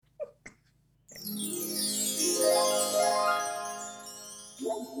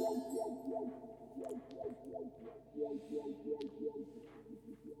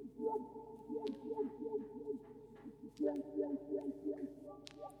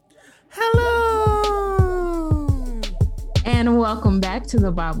Hello. And welcome back to the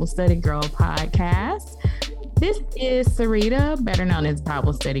Bible Study Girl podcast. This is Sarita, better known as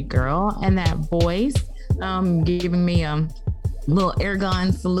Bible Study Girl, and that voice giving me a little air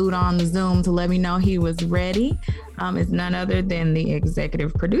gun salute on the Zoom to let me know he was ready is none other than the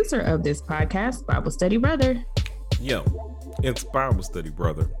executive producer of this podcast, Bible Study Brother. Yo, it's Bible Study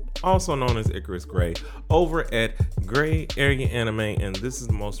Brother, also known as Icarus Gray, over at Gray Area Anime, and this is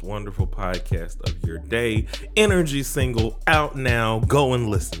the most wonderful podcast of your day. Energy single out now. Go and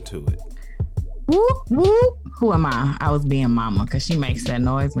listen to it. Whoop, whoop. Who am I? I was being mama because she makes that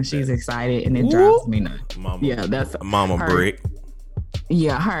noise when she's excited and it drives me nuts. Mama, yeah, that's Mama her, Brick.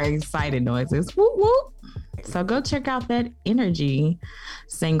 Yeah, her excited noises. Whoop, whoop. So go check out that Energy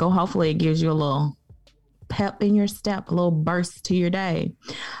single. Hopefully it gives you a little pep in your step, a little burst to your day.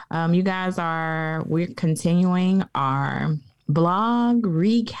 You guys we're continuing our blog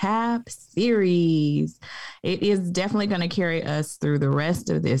recap series. It is definitely going to carry us through the rest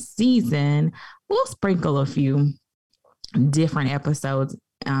of this season. We'll sprinkle a few different episodes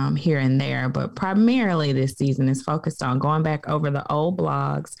here and there, but primarily this season is focused on going back over the old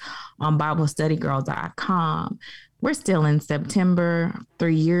blogs on BibleStudyGirl.com. We're still in September,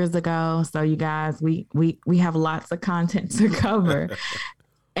 3 years ago. So you guys, we have lots of content to cover.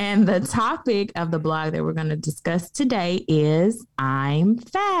 And the topic of the blog that we're going to discuss today is I'm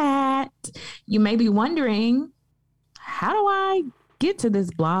fat. You may be wondering, how do I get to this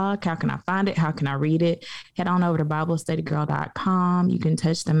blog? How can I find it? How can I read it? Head on over to BibleStudyGirl.com. You can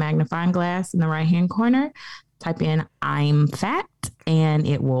touch the magnifying glass in the right-hand corner. Type in I'm fat and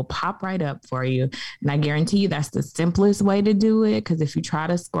it will pop right up for you. And I guarantee you that's the simplest way to do it, because if you try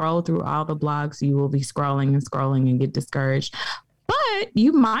to scroll through all the blogs, you will be scrolling and get discouraged. But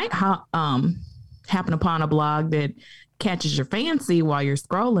you might happen upon a blog that catches your fancy while you're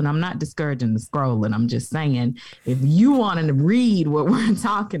scrolling. I'm not discouraging the scrolling. I'm just saying, if you want to read what we're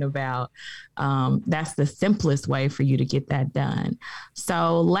talking about, that's the simplest way for you to get that done.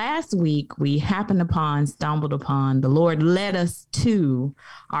 So last week we stumbled upon, the Lord led us to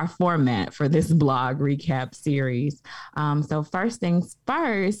our format for this blog recap series. So first things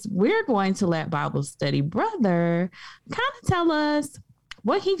first, we're going to let Bible Study Brother kind of tell us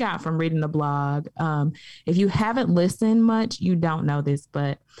what he got from reading the blog. If you haven't listened much, you don't know this,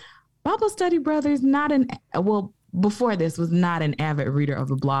 but Bible Study Brother is before this was not an avid reader of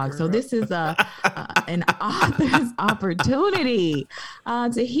the blog. So this is an author's opportunity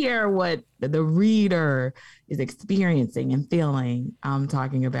to hear what the reader is experiencing and feeling. I'm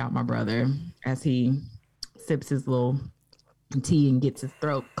talking about my brother as he sips his little tea and gets his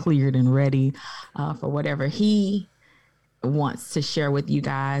throat cleared and ready for whatever he wants to share with you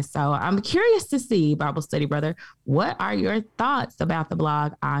guys. So I'm curious to see, Bible Study Brother, what are your thoughts about the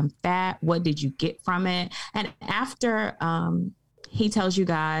blog I'm Fat? What did you get from it? And after he tells you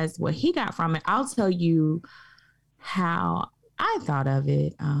guys what he got from it, I'll tell you how I thought of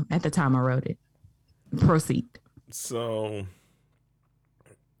it at the time I wrote it. Proceed. So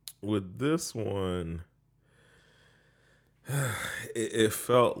with this one, it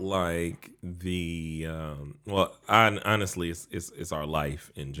felt like honestly, it's our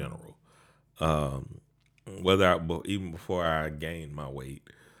life in general. Even before I gained my weight,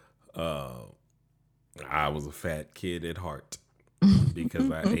 I was a fat kid at heart because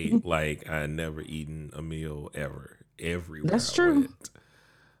I ate like I had never eaten a meal ever, everywhere. That's true.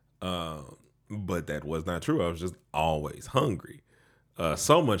 But that was not true. I was just always hungry.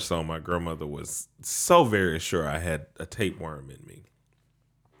 So much so, my grandmother was so very sure I had a tapeworm in me.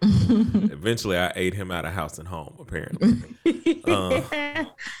 Eventually, I ate him out of house and home, apparently.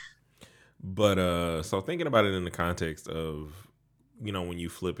 So thinking about it in the context of, when you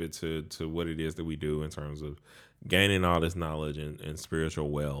flip it to what it is that we do in terms of gaining all this knowledge and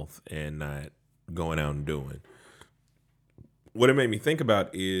spiritual wealth and not going out and doing, what it made me think about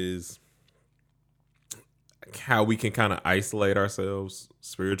is how we can kind of isolate ourselves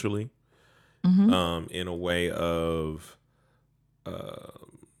spiritually, in a way of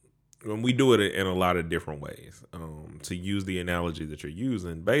when we do it in a lot of different ways. To use the analogy that you're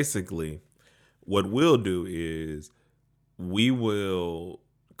using, basically what we'll do is we will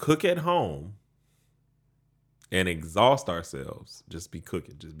cook at home and exhaust ourselves. Just be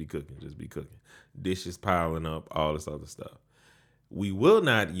cooking. Dishes piling up, all this other stuff. We will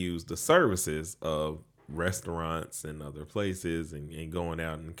not use the services of restaurants and other places and going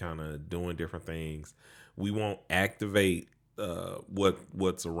out and kind of doing different things. We won't activate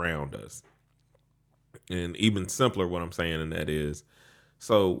what's around us. And even simpler, what I'm saying, and that is,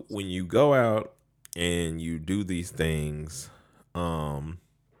 so when you go out and you do these things,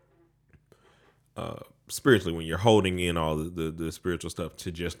 spiritually, when you're holding in all the spiritual stuff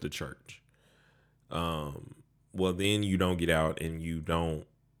to just the church. Well, then you don't get out and you don't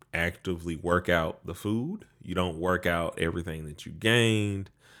actively work out the food. You don't work out everything that you gained.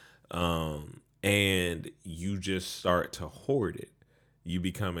 And you just start to hoard it. You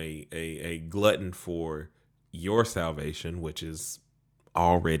become a glutton for your salvation, which is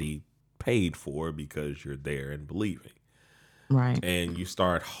already paid for because you're there and believing. Right. And you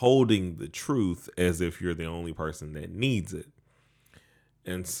start holding the truth as if you're the only person that needs it.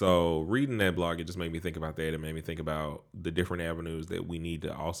 And so reading that blog, it just made me think about that. It made me think about the different avenues that we need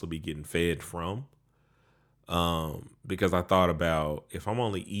to also be getting fed from. Because I thought about, if I'm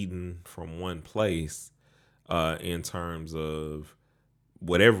only eating from one place, in terms of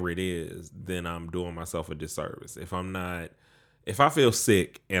whatever it is, then I'm doing myself a disservice. If I feel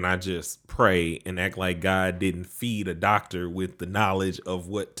sick and I just pray and act like God didn't feed a doctor with the knowledge of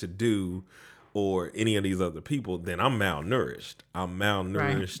what to do or any of these other people, then I'm malnourished. I'm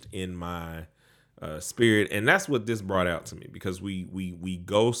malnourished in my spirit. And that's what this brought out to me, because we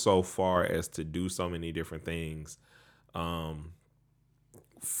go so far as to do so many different things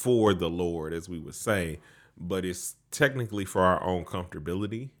for the Lord, as we would say, but it's technically for our own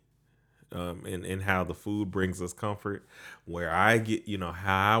comfortability. And how the food brings us comfort, where I get,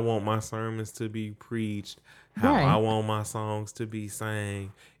 how I want my sermons to be preached, how I want my songs to be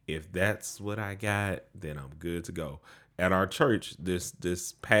sang. If that's what I got, then I'm good to go. At our church this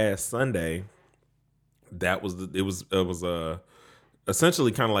past Sunday, it was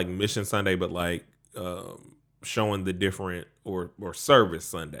essentially kind of like Mission Sunday, but like showing the different or Service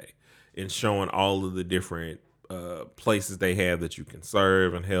Sunday, and showing all of the different places they have that you can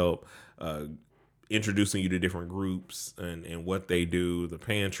serve and help, introducing you to different groups and what they do, the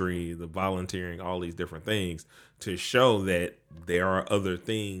pantry, the volunteering, all these different things, to show that there are other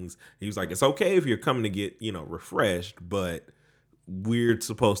things. He was like, it's okay if you're coming to get, refreshed, but we're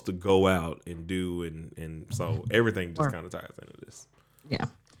supposed to go out and do, and so everything just kind of ties into this. Yeah.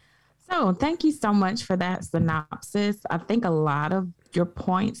 So thank you so much for that synopsis. I think a lot of your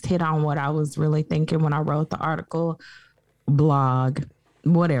points hit on what I was really thinking when I wrote the article, blog,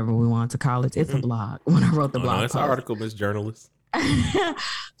 whatever we want to call it. It's a blog. When I wrote the blog, it's an article, Miss Journalist.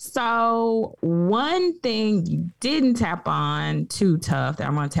 So one thing you didn't tap on too tough that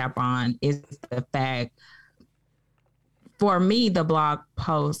I'm going to tap on is the fact, for me, the blog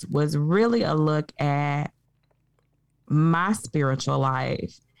post was really a look at my spiritual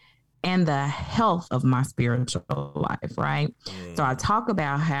life and the health of my spiritual life, right? So I talk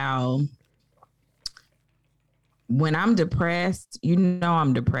about how when I'm depressed,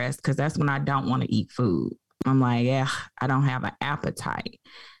 I'm depressed because that's when I don't want to eat food. I'm like, I don't have an appetite.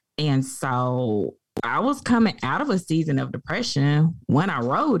 And so I was coming out of a season of depression when I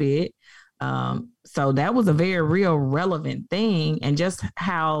wrote it. So that was a very real relevant thing. And just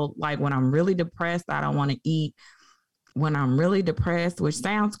how, like, when I'm really depressed, I don't want to eat. When I'm really depressed, which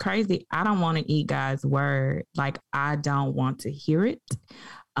sounds crazy, I don't want to eat God's word. Like, I don't want to hear it.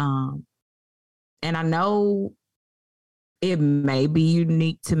 And I know it may be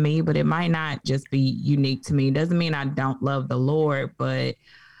unique to me, but it might not just be unique to me. It doesn't mean I don't love the Lord, but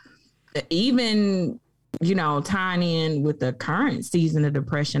even, tying in with the current season of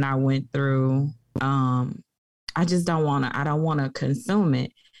depression I went through, I just don't want to consume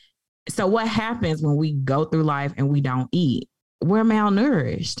it. So what happens when we go through life and we don't eat? We're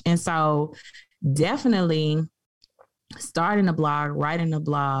malnourished. And so definitely starting a blog, writing a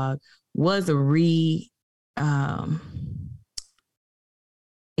blog was a revival,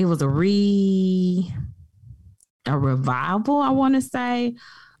 I want to say.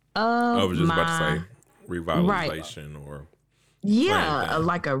 I was just about to say revitalization, right. Or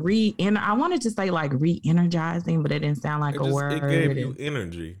like I wanted to say like re-energizing, but it didn't sound like a word. It gave you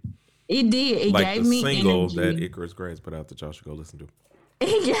energy. It did. It like gave me energy. Like the single that Icarus Grace put out that y'all should go listen to.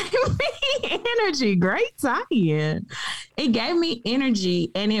 It gave me energy. Great tie-in. It gave me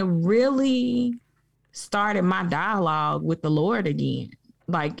energy, and it really started my dialogue with the Lord again,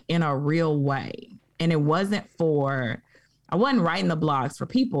 like in a real way. And it wasn't I wasn't writing the blogs for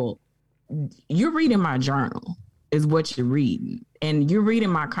people. You're reading my journal is what you're reading, and you're reading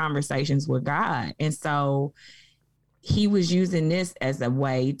my conversations with God. And so he was using this as a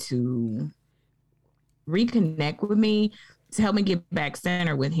way to reconnect with me, to help me get back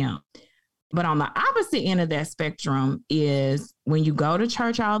centered with him. But on the opposite end of that spectrum is when you go to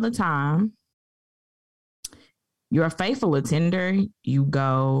church all the time, you're a faithful attender, you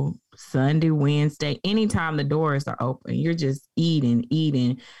go Sunday, Wednesday, anytime the doors are open, you're just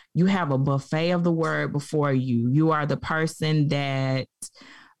eating. You have a buffet of the word before you. You are the person that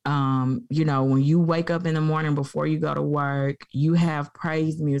When you wake up in the morning before you go to work, you have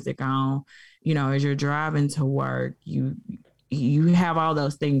praise music on, as you're driving to work, you have all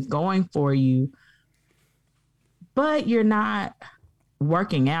those things going for you, but you're not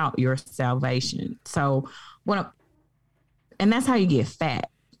working out your salvation. So and that's how you get fat.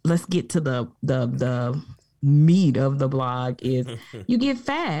 Let's get to the meat of the blog is you get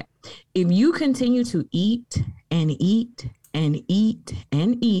fat. If you continue to eat and eat and eat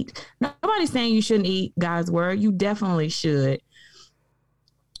and eat, nobody's saying you shouldn't eat God's word. You definitely should.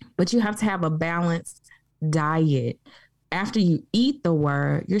 But you have to have a balanced diet. After you eat the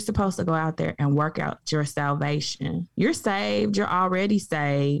word, you're supposed to go out there and work out your salvation. You're saved. You're already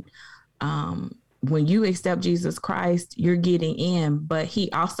saved. When you accept Jesus Christ, you're getting in. But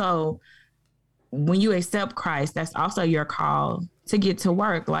he also, when you accept Christ, that's also your call to get to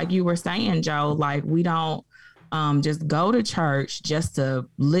work. Like you were saying, Joe, like we don't just go to church just to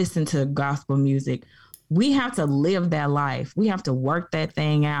listen to gospel music. We have to live that life. We have to work that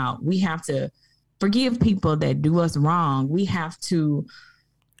thing out. We have to forgive people that do us wrong. We have to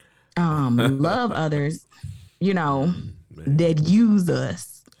love others, that use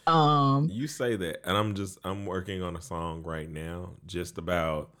us. You say that, and I'm working on a song right now just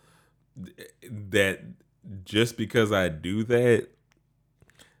about that. Just because I do that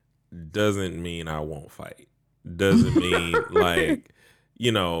doesn't mean I won't fight. Doesn't mean like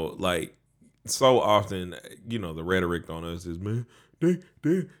so often, the rhetoric on us is, man, they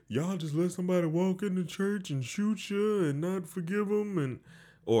y'all just let somebody walk into church and shoot you and not forgive them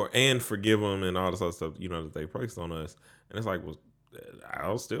and forgive them and all this other stuff, that they placed on us. And it's like, well,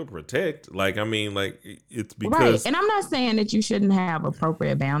 I'll still protect. Like, I mean, like it's because right. And I'm not saying that you shouldn't have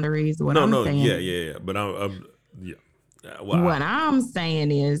appropriate boundaries. What I'm saying, yeah. But yeah. Well, what I'm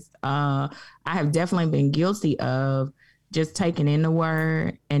saying is, I have definitely been guilty of just taking in the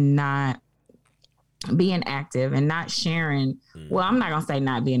word and not being active and not sharing. Well, I'm not going to say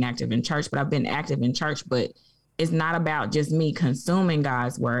not being active in church, but I've been active in church, but it's not about just me consuming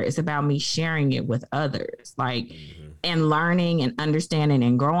God's word. It's about me sharing it with others, and learning and understanding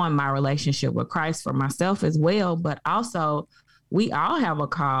and growing my relationship with Christ for myself as well. But also we all have a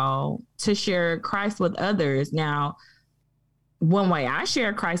call to share Christ with others. Now, one way I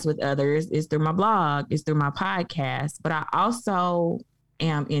share Christ with others is through my blog, is through my podcast, but I also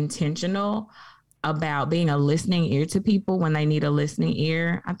am intentional about being a listening ear to people when they need a listening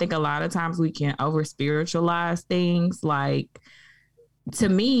ear. I think a lot of times we can over spiritualize things. Like, to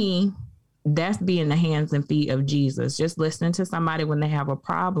me, that's being the hands and feet of Jesus, just listening to somebody when they have a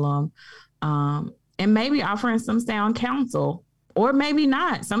problem, and maybe offering some sound counsel, or maybe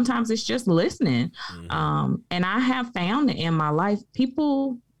not. Sometimes it's just listening. And I have found that in my life,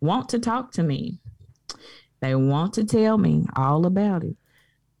 people want to talk to me. They want to tell me all about it.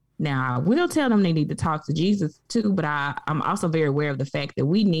 Now, I will tell them they need to talk to Jesus too, but I'm also very aware of the fact that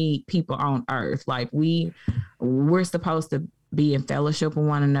we need people on earth. Like we're supposed to be in fellowship with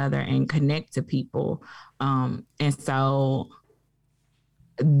one another and connect to people. And so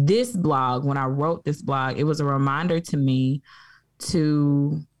this blog, when I wrote this blog, it was a reminder to me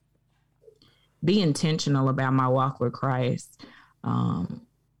to be intentional about my walk with Christ,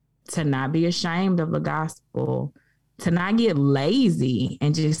 to not be ashamed of the gospel, to not get lazy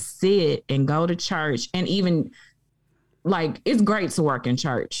and just sit and go to church. And even like, it's great to work in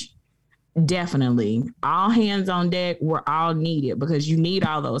church. Definitely. All hands on deck. We're all needed because you need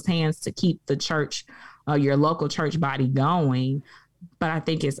all those hands to keep the church, your local church body going. But I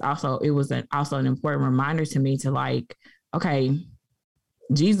think it was also an important reminder to me to like, okay,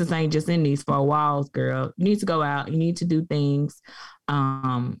 Jesus ain't just in these four walls, girl. You need to go out. You need to do things.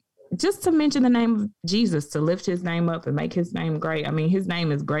 Just to mention the name of Jesus, to lift his name up and make his name great. I mean, his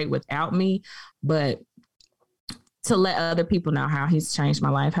name is great without me, but to let other people know how he's changed my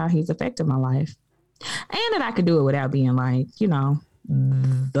life, how he's affected my life, and that I could do it without being like,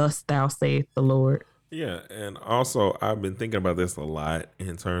 thus thou saith the Lord. Yeah, and also I've been thinking about this a lot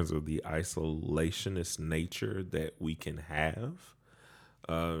in terms of the isolationist nature that we can have,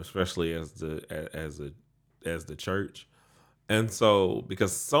 especially as the church. And so,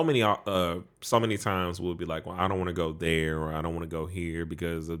 because so many times we'll be like, well, I don't want to go there, or I don't want to go here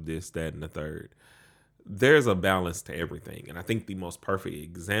because of this, that, and the third. There's a balance to everything. And I think the most perfect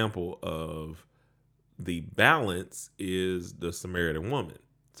example of the balance is the Samaritan woman,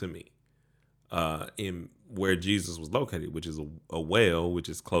 to me, in where Jesus was located, which is a well, which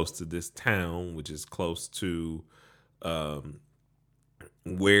is close to this town, which is close to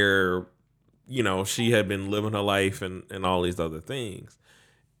where she had been living her life and all these other things.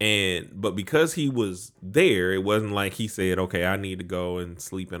 But because he was there, it wasn't like he said, okay, I need to go and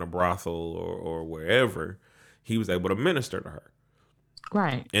sleep in a brothel or wherever. He was able to minister to her.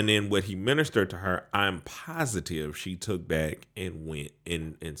 Right. And then what he ministered to her, I'm positive she took back and went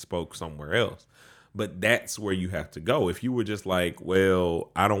and spoke somewhere else. But that's where you have to go. If you were just like,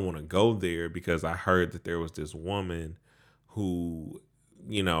 well, I don't want to go there because I heard that there was this woman who,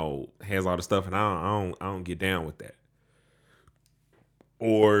 you know, has all the stuff, and I don't get down with that.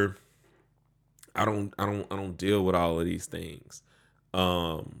 Or I don't deal with all of these things.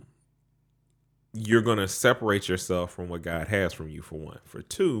 You're going to separate yourself from what God has from you, for one. For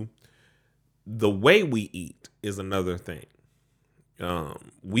two, the way we eat is another thing.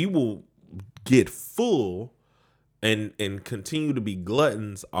 We will get full and continue to be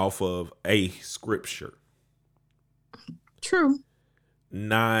gluttons off of a scripture. True.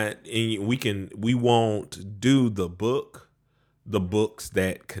 We won't do the books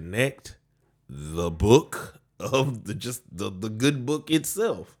that connect, the book of the good book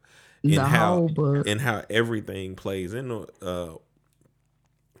itself. The whole book. And how everything plays into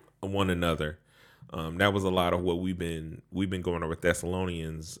one another. That was a lot of what we've been going over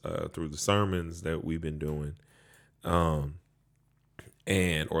Thessalonians through the sermons that we've been doing, or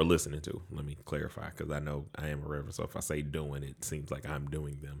listening to. Let me clarify, because I know I am a reverend, so if I say doing, it seems like I'm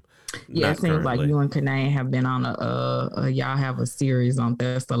doing them. Yeah, it seems like you and Kanae have been on y'all have a series on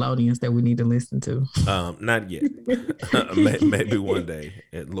Thessalonians that we need to listen to. Not yet. Maybe one day,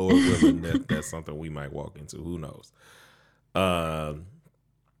 at Lord willing, that's something we might walk into. Who knows?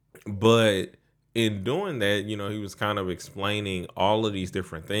 But in doing that, you know, he was kind of explaining all of these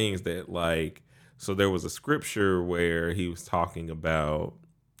different things that, like, so there was a scripture where he was talking about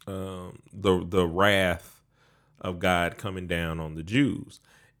the wrath of God coming down on the Jews.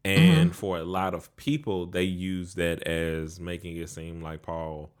 And for a lot of people, they use that as making it seem like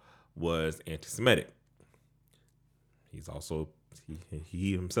Paul was anti-Semitic. He's also,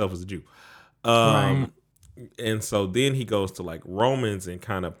 he himself is a Jew. Right. And so then he goes to like Romans and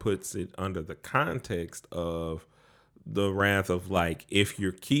kind of puts it under the context of the wrath of, like, if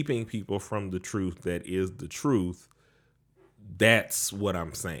you're keeping people from the truth that is the truth, that's what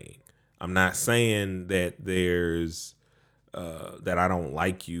I'm saying. I'm not saying that there's that I don't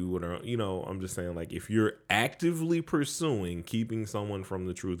like you, or, you know, I'm just saying, like, if you're actively pursuing keeping someone from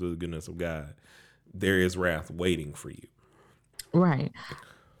the truth of the goodness of God, there is wrath waiting for you. Right.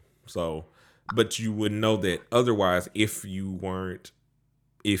 So, but you would know that otherwise if you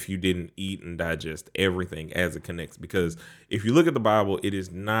didn't eat and digest everything as it connects. Because if you look at the Bible, it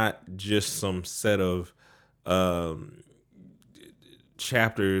is not just some set of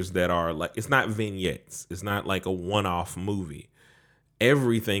chapters that are like, it's not vignettes. It's not like a one-off movie.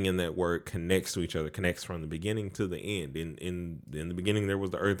 Everything in that word connects to each other, connects from the beginning to the end. In the beginning, there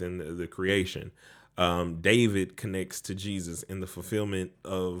was the earth and the creation. David connects to Jesus in the fulfillment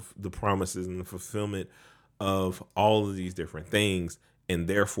of the promises and the fulfillment of all of these different things. And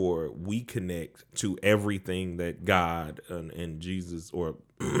therefore, we connect to everything that God and Jesus, or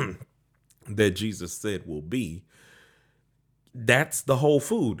that Jesus said will be. That's the whole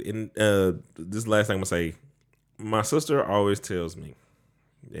food. And this is the last thing I'm gonna say. My sister always tells me,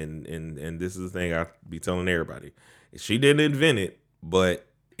 and this is the thing I be telling everybody. She didn't invent it, but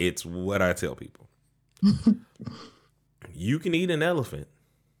it's what I tell people. You can eat an elephant.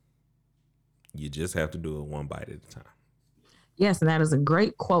 You just have to do it one bite at a time. Yes, and that is a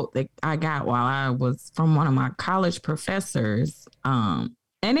great quote that I got while I was from one of my college professors. And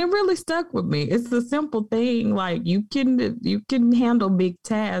it really stuck with me. It's a simple thing. Like, you can handle big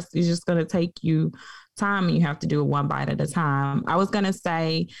tasks. It's just going to take you time, and you have to do it one bite at a time. I was going to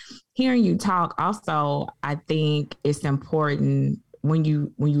say, hearing you talk also, I think it's important when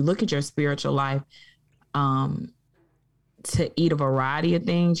you look at your spiritual life, to eat a variety of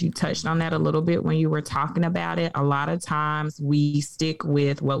things. You touched on that a little bit when you were talking about it. A lot of times we stick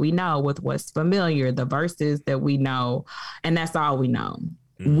with what we know, with what's familiar, the verses that we know, and that's all we know.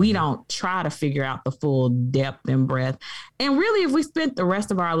 Mm-hmm. We don't try to figure out the full depth and breadth. And really, if we spent the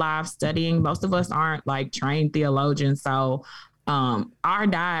rest of our lives studying, most of us aren't like trained theologians. So our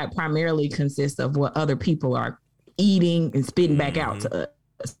diet primarily consists of what other people are eating and spitting back out to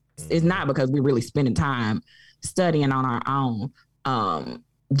us. It's not because we're really spending time studying on our own.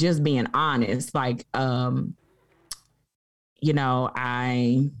 Just being honest, like, you know,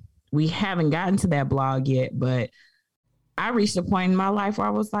 we haven't gotten to that blog yet, but I reached a point in my life where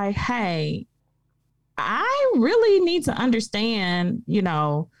I was like, hey, I really need to understand, you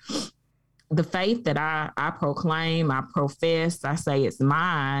know, the faith that I proclaim, I profess, I say it's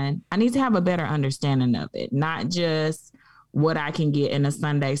mine. I need to have a better understanding of it, not just what I can get in a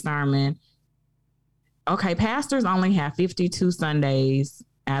Sunday sermon. Okay, pastors only have 52 Sundays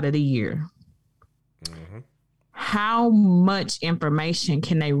out of the year. Mm-hmm. How much information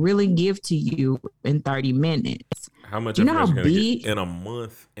can they really give to you in 30 minutes? How much information can they get in a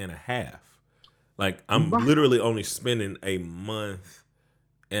month and a half? Like, I'm literally only spending a month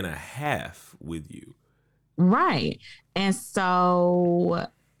and a half with you. Right. And so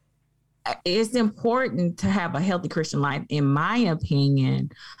it's important to have a healthy Christian life, in my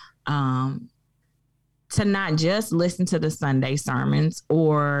opinion, to not just listen to the Sunday sermons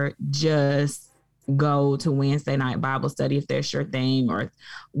or just go to Wednesday night Bible study if that's your thing, or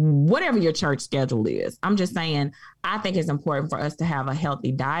whatever your church schedule is. I'm just saying, I think it's important for us to have a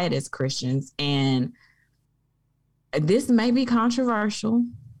healthy diet as Christians. And this may be controversial.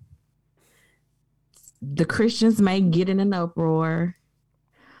 The Christians may get in an uproar,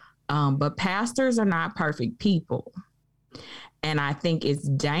 but pastors are not perfect people. And I think it's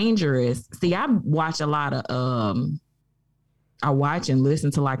dangerous. See, I watch a lot of I watch and listen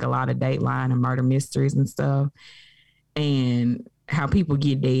to like a lot of Dateline and murder mysteries and stuff, and how people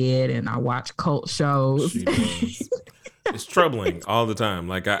get dead, and I watch cult shows. It's troubling all the time.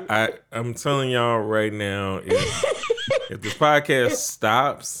 Like I'm telling y'all right now, if this podcast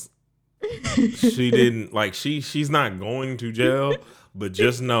stops, she's not going to jail, but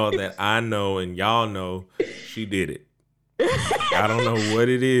just know that I know and y'all know she did it. I don't know what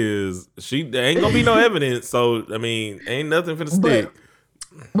it is. There ain't gonna be no evidence, so I mean, ain't nothing for the stick.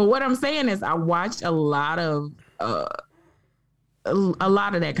 But what I'm saying is, I watched a lot of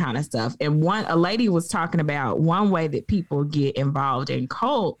that kind of stuff. And a lady was talking about one way that people get involved in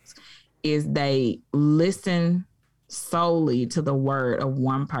cults is they listen solely to the word of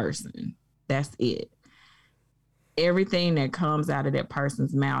one person. That's it. Everything that comes out of that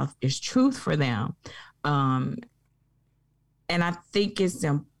person's mouth is truth for them. And I think it's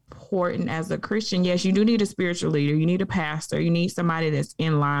important as a Christian. Yes, you do need a spiritual leader. You need a pastor. You need somebody that's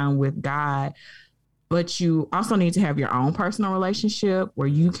in line with God. But you also need to have your own personal relationship where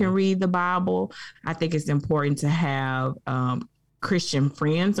you can read the Bible. I think it's important to have Christian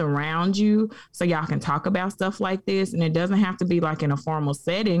friends around you so y'all can talk about stuff like this. And it doesn't have to be like in a formal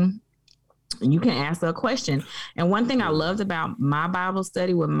setting. You can ask a question. And one thing I loved about my Bible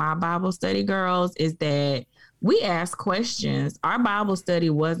study with my Bible study girls is that we asked questions. Our Bible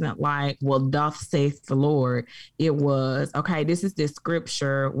study wasn't like, well, doth saith the Lord. It was, okay, this is this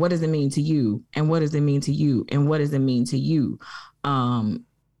scripture. What does it mean to you? And what does it mean to you? And what does it mean to you? And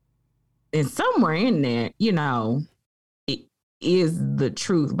somewhere in there, it is the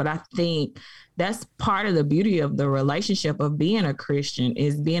truth. But I think that's part of the beauty of the relationship of being a Christian,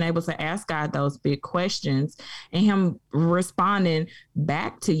 is being able to ask God those big questions and him responding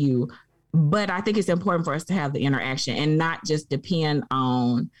back to you. But I think it's important for us to have the interaction and not just depend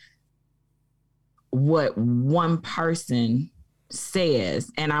on what one person says.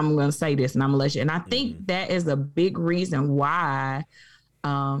 And I'm going to say this and I'm going to let you. And I think that is a big reason why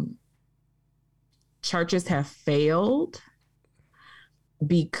churches have failed,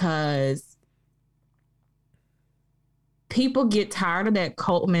 because people get tired of that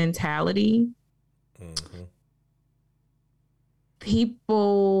cult mentality. Mm-hmm.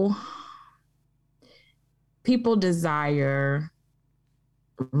 People desire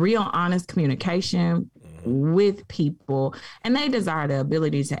real, honest communication with people, and they desire the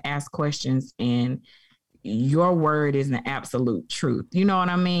ability to ask questions, and your word is an absolute truth. You know what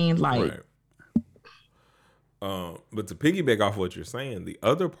I mean? Like, right. But to piggyback off what you're saying, the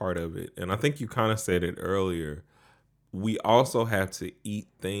other part of it, and I think you kind of said it earlier, we also have to eat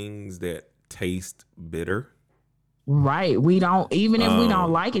things that taste bitter. Right. We don't, even if we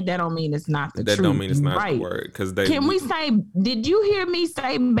don't like it, that don't mean it's not the truth. That don't mean it's not the word. Can we say, did you hear me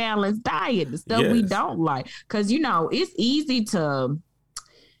say balanced diet? The stuff we don't like. Because, it's easy to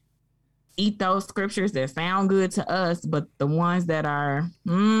eat those scriptures that sound good to us, but the ones that are,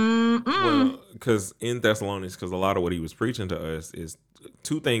 well, because in Thessalonians, because a lot of what he was preaching to us is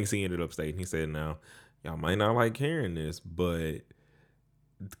two things he ended up stating. He said, now, y'all might not like hearing this, but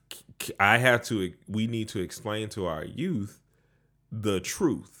we need to explain to our youth the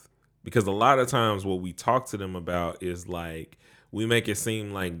truth, because a lot of times what we talk to them about is like, we make it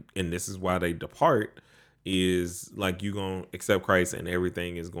seem like, and this is why they depart, is like, you gonna accept Christ and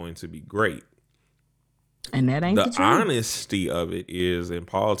everything is going to be great. And that ain't the truth. Honesty of it is, and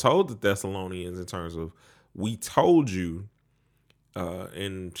Paul told the Thessalonians in terms of, we told you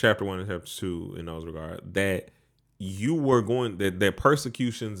in chapter 1 and chapter 2 in those regards, that you were going, that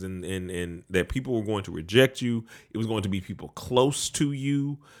persecutions and that people were going to reject you. It was going to be people close to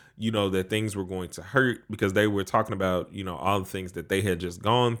you. that things were going to hurt because they were talking about, all the things that they had just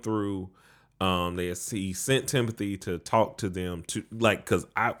gone through. He sent Timothy to talk to them to because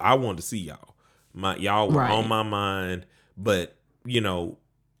I wanted to see y'all. Y'all were on my mind, but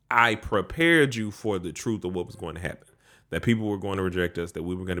I prepared you for the truth of what was going to happen. That people were going to reject us, that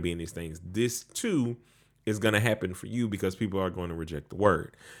we were going to be in these things. This too is going to happen for you because people are going to reject the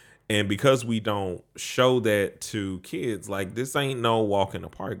word. And because we don't show that to kids, this ain't no walk in the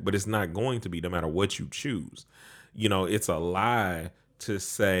park, but it's not going to be no matter what you choose. It's a lie to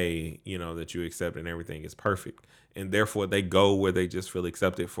say, that you accept and everything is perfect. And therefore they go where they just feel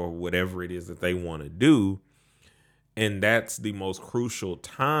accepted for whatever it is that they want to do. And that's the most crucial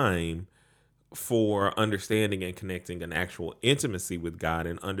time for understanding and connecting an actual intimacy with God,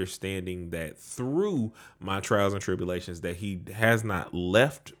 and understanding that through my trials and tribulations that he has not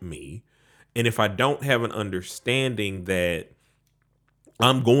left me. And if I don't have an understanding that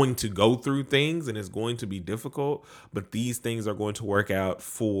I'm going to go through things and it's going to be difficult, but these things are going to work out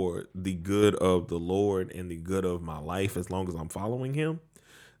for the good of the Lord and the good of my life as long as I'm following him,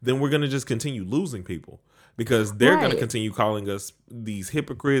 then we're going to just continue losing people. Because they're going to continue calling us these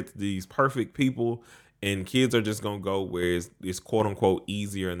hypocrites, these perfect people, and kids are just going to go where it's quote unquote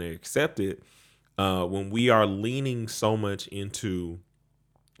easier and they accept it. When we are leaning so much into,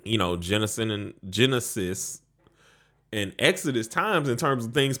 Genesis and Exodus times in terms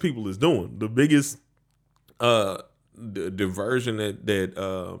of things people is doing, the biggest diversion that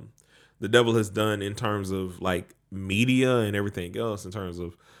the devil has done in terms of media and everything else, in terms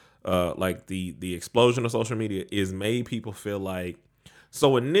of the explosion of social media, is made people feel like,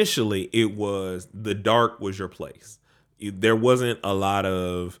 so initially it was the dark was your place. There wasn't a lot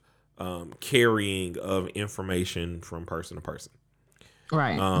of carrying of information from person to person.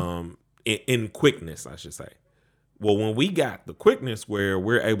 Right. In quickness, I should say. Well, when we got the quickness where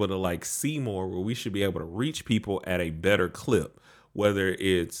we're able to see more, where we should be able to reach people at a better clip, whether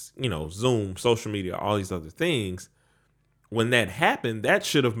it's, Zoom, social media, all these other things. When that happened, that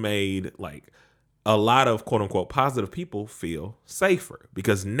should have made a lot of quote unquote positive people feel safer,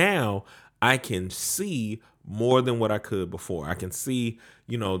 because now I can see more than what I could before. I can see,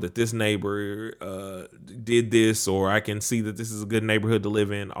 that this neighbor did this, or I can see that this is a good neighborhood to live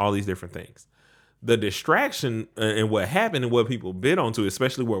in, all these different things. The distraction and what happened and what people bid onto,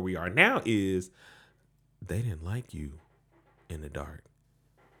 especially where we are now, is they didn't like you in the dark.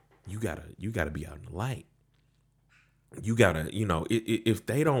 You gotta be out in the light. You gotta, if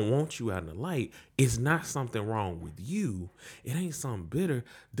they don't want you out in the light, it's not something wrong with you. It ain't something bitter.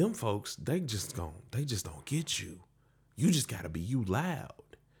 Them folks, they just don't get you. You just gotta be you loud.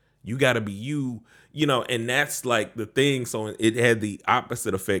 You gotta be you, and that's the thing. So it had the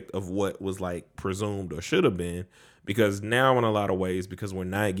opposite effect of what was presumed or should have been, because now in a lot of ways, because we're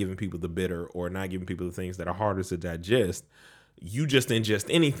not giving people the bitter or not giving people the things that are harder to digest, you just ingest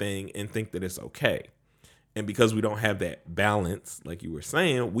anything and think that it's okay. And because we don't have that balance, like you were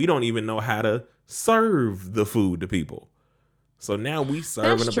saying, we don't even know how to serve the food to people. So now we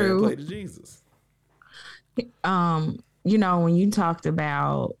serving a bad plate to Jesus. When you talked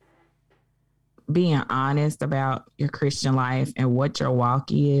about being honest about your Christian life and what your walk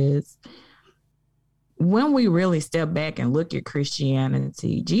is, when we really step back and look at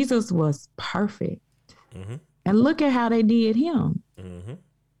Christianity, Jesus was perfect. Mm-hmm. And look at how they did him. Mm-hmm.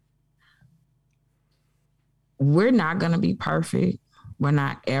 We're not going to be perfect. We're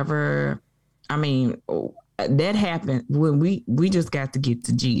not ever. I mean, that happened when we just got to get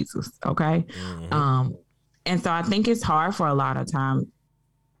to Jesus. Okay. Mm-hmm. And so I think it's hard for a lot of times.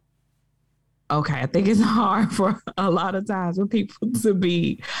 Okay. I think it's hard for a lot of times for people to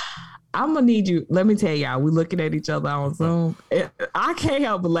be, I'm going to need you. Let me tell y'all, we looking at each other on Zoom. I can't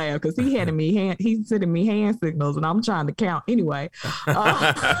help but laugh because he's sending me hand signals and I'm trying to count anyway.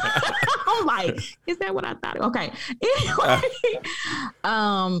 I'm like, is that what I thought? Okay. Anyway,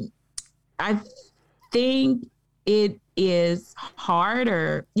 I think it is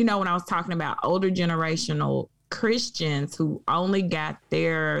harder, when I was talking about older generational Christians who only got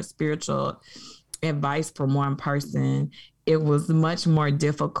their spiritual advice from one person, it was much more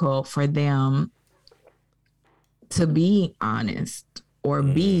difficult for them to be honest or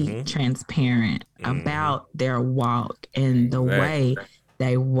be transparent about their walk and the way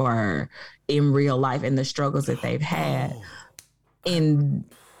they were in real life and the struggles that they've had. In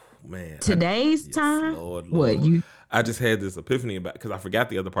today's time, Lord. I just had this epiphany about, because I forgot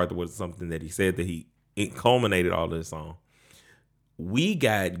the other part that was something that he said that it culminated all this on. We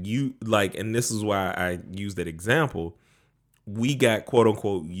got you, and this is why I use that example. We got quote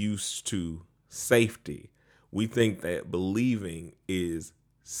unquote used to safety. We think that believing is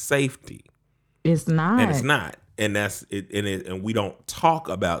safety. It's not. And it's not. And that's it. And we don't talk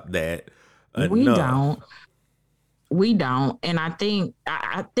about that We enough. don't. And I think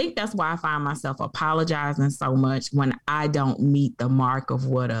that's why I find myself apologizing so much when I don't meet the mark of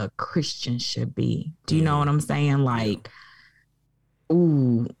what a Christian should be. Do you know what I'm saying? Like,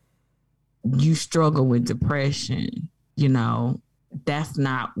 ooh, you struggle with depression, that's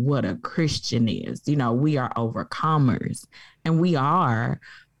not what a Christian is. We are overcomers, and we are,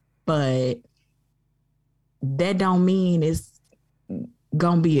 but that don't mean it's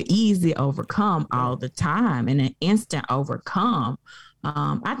gonna be an easy overcome all the time and an instant overcome.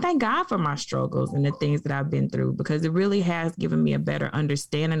 I thank God for my struggles and the things that I've been through, because it really has given me a better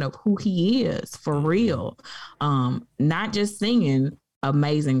understanding of who He is for real. Not just singing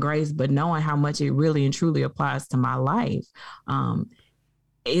Amazing Grace, but knowing how much it really and truly applies to my life.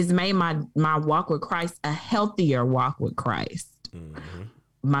 It's made my walk with Christ a healthier walk with Christ.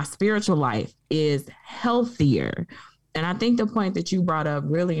 My spiritual life is healthier. And I think the point that you brought up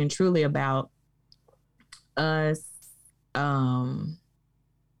really and truly about us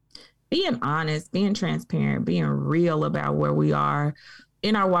being honest, being transparent, being real about where we are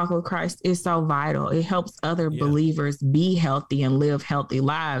in our walk with Christ is so vital. It helps other believers be healthy and live healthy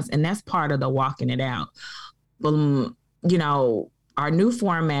lives. And that's part of the walking it out. Our new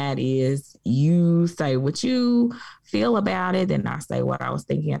format is you say what you feel about it, then I say what I was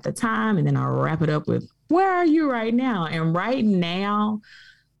thinking at the time, and then I'll wrap it up with, where are you right now? And right now,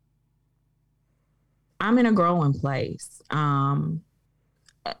 I'm in a growing place. When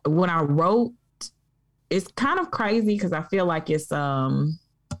I wrote, it's kind of crazy because I feel like it's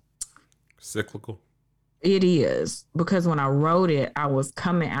cyclical. It is, because when I wrote it, I was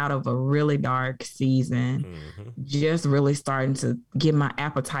coming out of a really dark season, just really starting to get my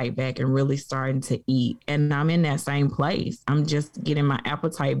appetite back and really starting to eat. And I'm in that same place. I'm just getting my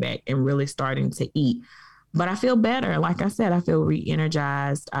appetite back and really starting to eat. But I feel better. Like I said, I feel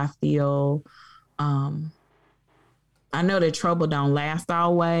re-energized. I feel, I know that trouble don't last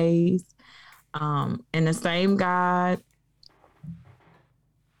always. And the same God,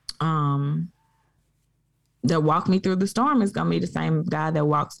 that walked me through the storm is going to be the same God that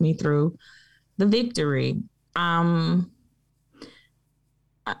walks me through the victory.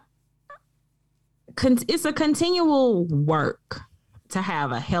 It's a continual work to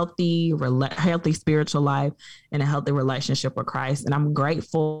have a healthy spiritual life and a healthy relationship with Christ. And I'm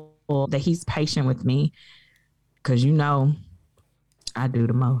grateful that He's patient with me, because I do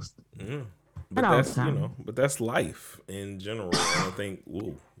the most. But that's but that's life in general. I don't think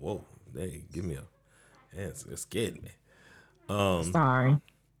whoa, hey, give me a answer. It scared me. Sorry.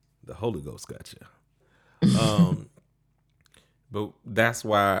 The Holy Ghost got you. But that's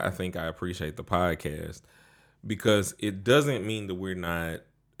why I think I appreciate the podcast, because it doesn't mean that we're not,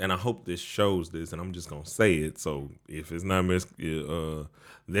 and I hope this shows this, and I'm just going to say it. So if it's not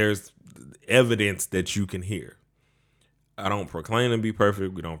there's evidence that you can hear. I don't proclaim to be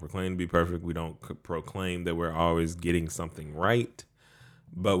perfect. We don't proclaim to be perfect. We don't proclaim that we're always getting something right,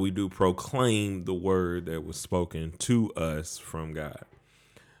 but we do proclaim the word that was spoken to us from God.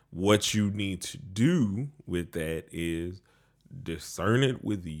 What you need to do with that is discern it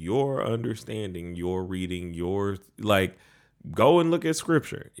with your understanding, your reading, go and look at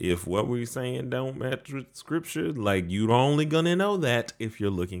scripture. If what we're saying don't match with scripture, you're only gonna know that if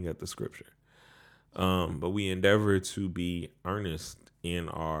you're looking at the scripture. But we endeavor to be earnest in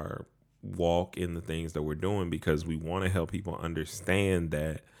our walk in the things that we're doing, because we want to help people understand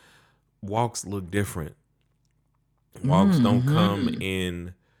that walks look different. Walks don't come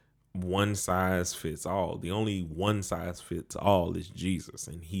in one size fits all. The only one size fits all is Jesus,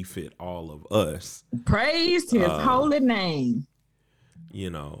 and He fit all of us. Praise His holy name.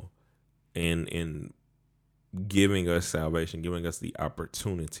 And giving us salvation, giving us the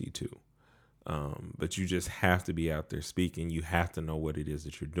opportunity to. But you just have to be out there speaking. You have to know what it is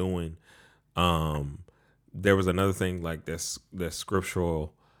that you're doing. There was another thing that's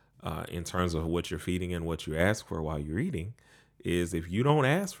scriptural in terms of what you're feeding and what you ask for while you're eating, is if you don't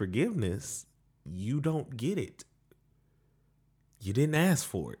ask forgiveness, you don't get it. You didn't ask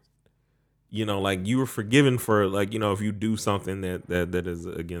for it. You were forgiven for, if you do something that is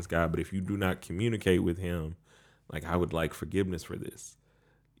against God, but if you do not communicate with Him, I would like forgiveness for this,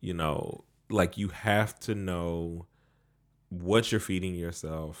 you have to know what you're feeding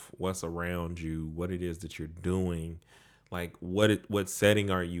yourself, what's around you, what it is that you're doing, what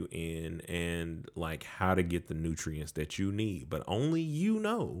setting are you in, and how to get the nutrients that you need. But only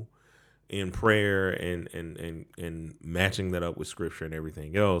in prayer and matching that up with scripture and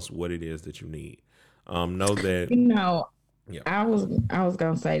everything else, what it is that you need. Know that Yeah. I was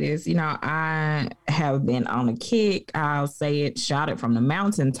gonna say this. I have been on a kick. I'll say it, shout it from the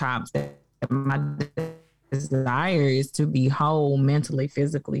mountaintops that my desire is to be whole mentally,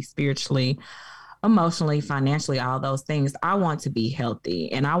 physically, spiritually, emotionally, financially, all those things. I want to be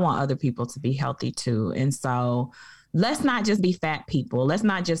healthy and I want other people to be healthy too. And so let's not just be fat people. Let's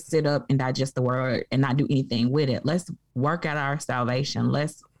not just sit up and digest the word and not do anything with it. Let's work out our salvation.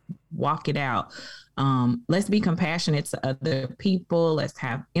 Let's walk it out. Let's be compassionate to other people. Let's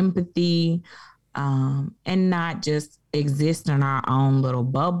have empathy, and not just exist in our own little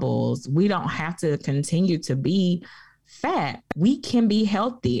bubbles. We don't have to continue to be fat. We can be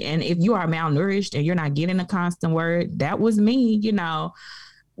healthy. And if you are malnourished and you're not getting a constant word, that was me, y'all.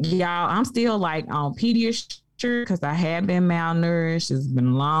 I'm still like on Pediasure because I have been malnourished. It's been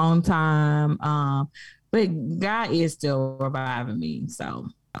a long time. But God is still reviving me. So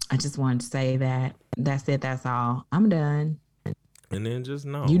I just wanted to say that. That's it. That's all. I'm done. And then just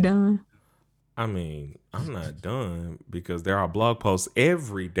know, You done? I mean, I'm not done because there are blog posts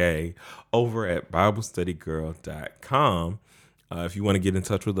every day over at BibleStudyGirl.com. If you want to get in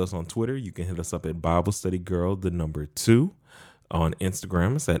touch with us on Twitter, you can hit us up at BibleStudyGirl, the number 2. On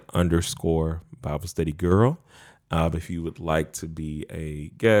Instagram, it's at _BibleStudyGirl. If you would like to be a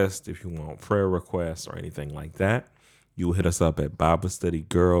guest, if you want prayer requests or anything like that, you will hit us up at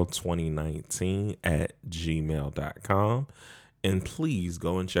BibleStudyGirl2019 at gmail.com. And please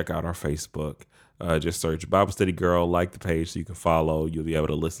go and check out our Facebook. Just search Bible Study Girl, like the page so you can follow. You'll be able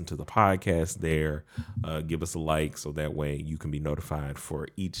to listen to the podcast there. Give us a like so that way you can be notified for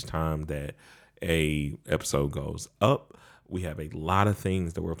each time that a episode goes up. We have a lot of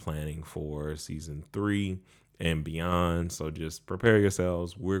things that we're planning for season 3 and beyond. So just prepare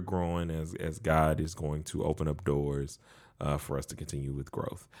yourselves. We're growing as God is going to open up doors for us to continue with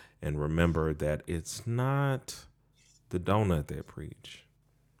growth. And remember that it's not the donut that preach.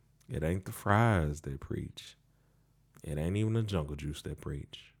 It ain't the fries that preach. It ain't even the jungle juice that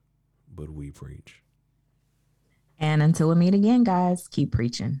preach. But we preach. And until we meet again, guys, keep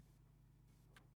preaching.